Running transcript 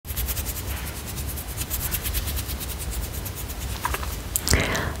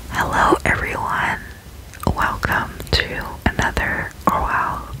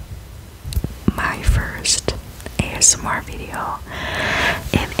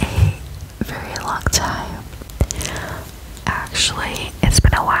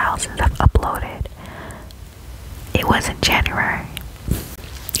it was in January.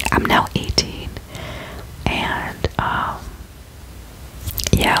 I'm now 18, and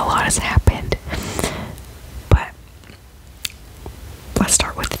yeah, a lot has happened. But let's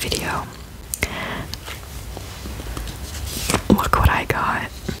start with the video. Look what I got.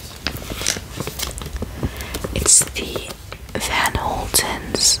 It's the Van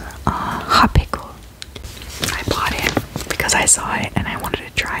Holten's hot pickle. I bought it because I saw it and I wanted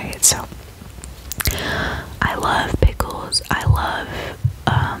to try it. So I love pickles. I love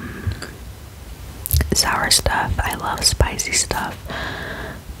sour stuff. I love spicy stuff.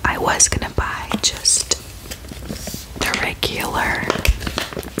 I was gonna buy just the regular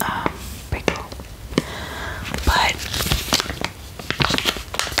pickle, but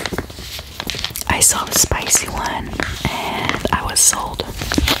I saw the spicy one and I was sold.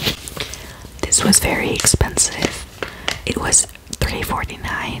 This was very expensive. It was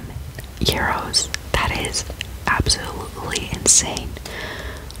 €3.49. That is absolutely insane.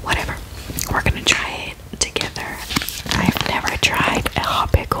 Whatever. We're gonna try it together. I've never tried a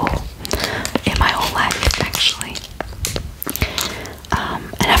hot pickle in my whole life, actually.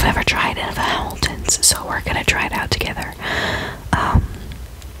 And I've never tried it at Hamilton's, so we're gonna try it out together.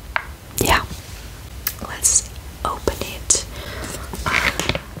 Yeah. Let's open it.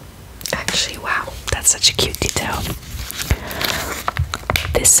 Actually, wow, that's such a cute detail.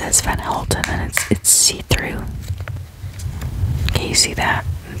 This says Van Holten and it's see-through. Can you see that?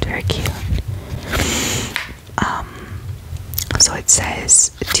 It's very cute. So it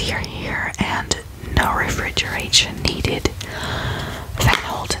says dear here and no refrigeration needed. Van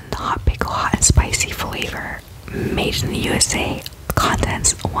Holten, the hot pickle, hot and spicy flavor, made in the USA,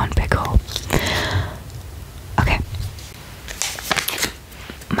 contents 1 pickle. Okay.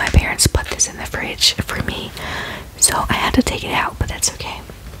 My parents put this in the fridge for me, so I had to take it out, but that's okay.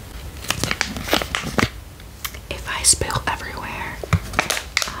 If I spill everywhere,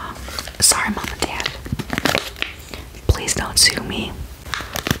 sorry Mom and Dad. Please don't sue me.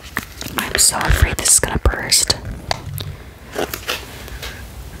 I'm so afraid this is gonna burst.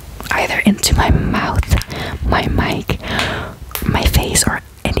 Either into my mouth, my mic, my face, or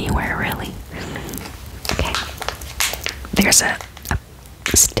anywhere really. Okay. There's a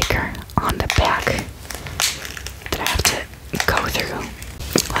sticker on the back that I have to go through.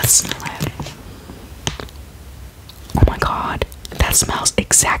 Let's smell it. Oh my god, that smells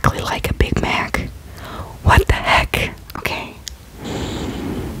exactly like a Big Mac. What the heck? Okay.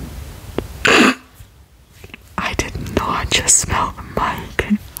 I did not just smell the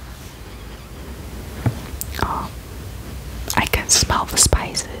mic. Oh, I can smell the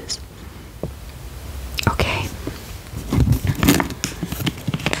spices. Okay.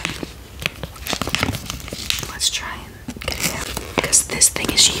 Let's try and get it out because this thing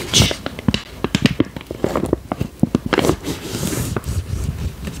is huge.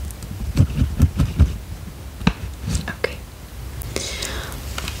 Okay.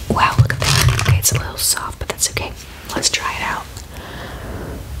 Wow, look at that. Okay, it's a little soft, but that's okay. Let's try it out.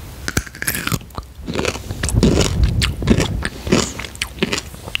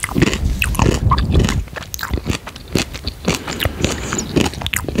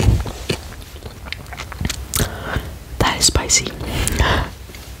 That is spicy,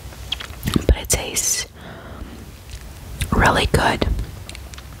 but it tastes really good.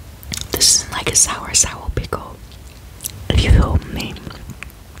 This isn't like a sour pickle, if you feel me.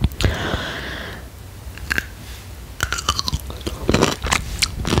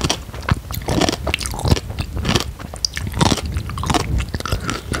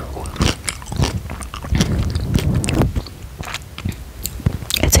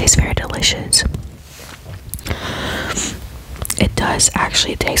 It tastes very delicious. It does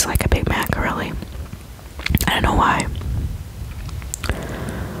actually taste like a Big Mac, really. I don't know why.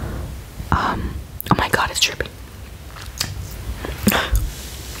 Oh my god, it's dripping.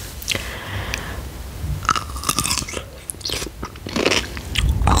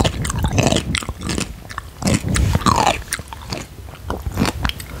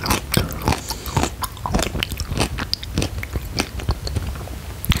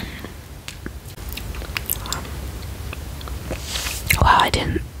 Wow, I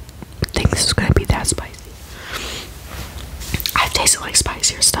didn't think this was gonna be that spicy. I've tasted like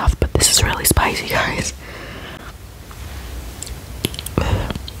spicier stuff, but this is really spicy, guys.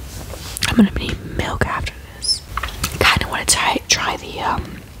 I'm gonna need milk after this. Kinda wanna try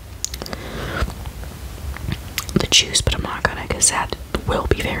the juice, but I'm not gonna because that will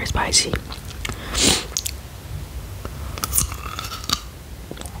be very spicy.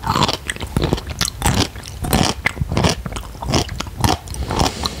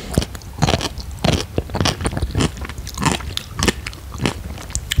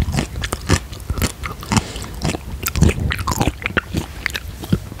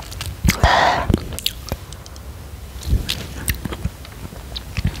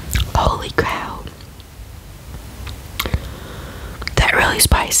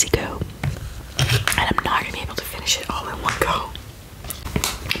 spicy go. And I'm not gonna be able to finish it all in one go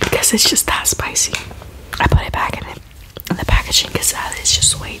because it's just that spicy. I put it back in the packaging because that is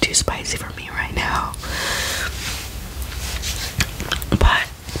just way too spicy for me right now. But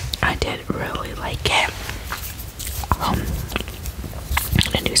I did really like it. I'm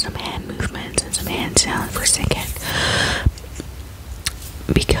gonna do some hand movements and some hand sounds for a second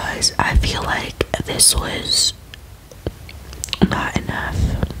because I feel like this was not enough.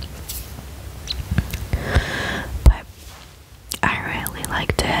 But I really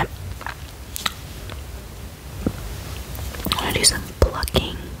liked it. I'm gonna do some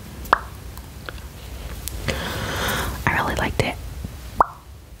plucking. I really liked it.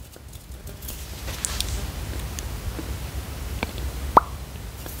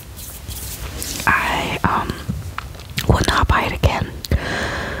 I would not buy it again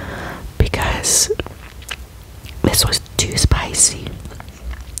because this was too spicy.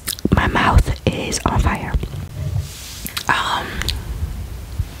 My mouth is on fire.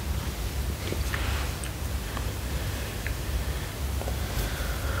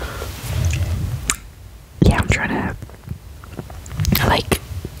 Yeah, I'm trying to like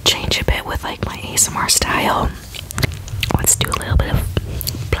change a bit with like my ASMR style. Let's do a little bit of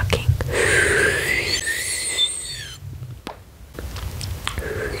plucking.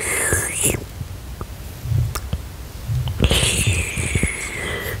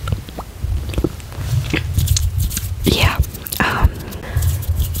 Yeah,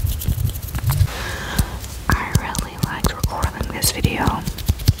 I really liked recording this video.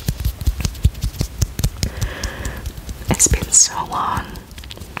 It's been so long,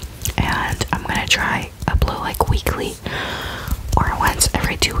 and I'm gonna try upload like weekly or once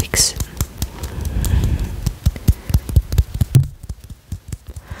every 2 weeks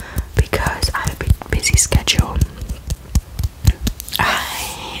because I have a busy schedule.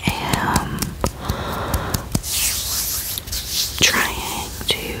 I am trying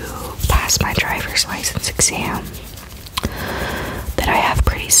to pass my driver's license exam that I have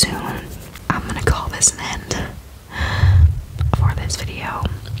pretty soon. I'm gonna call this an end for this video.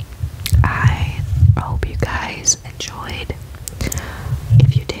 I hope you guys enjoyed.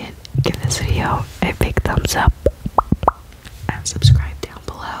 If you did, give this video a big thumbs up and subscribe down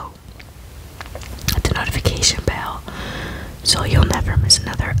below. Hit the notification bell so you'll never miss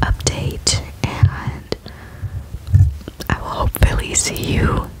another update, and I will hopefully see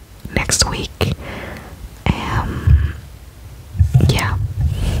you next week.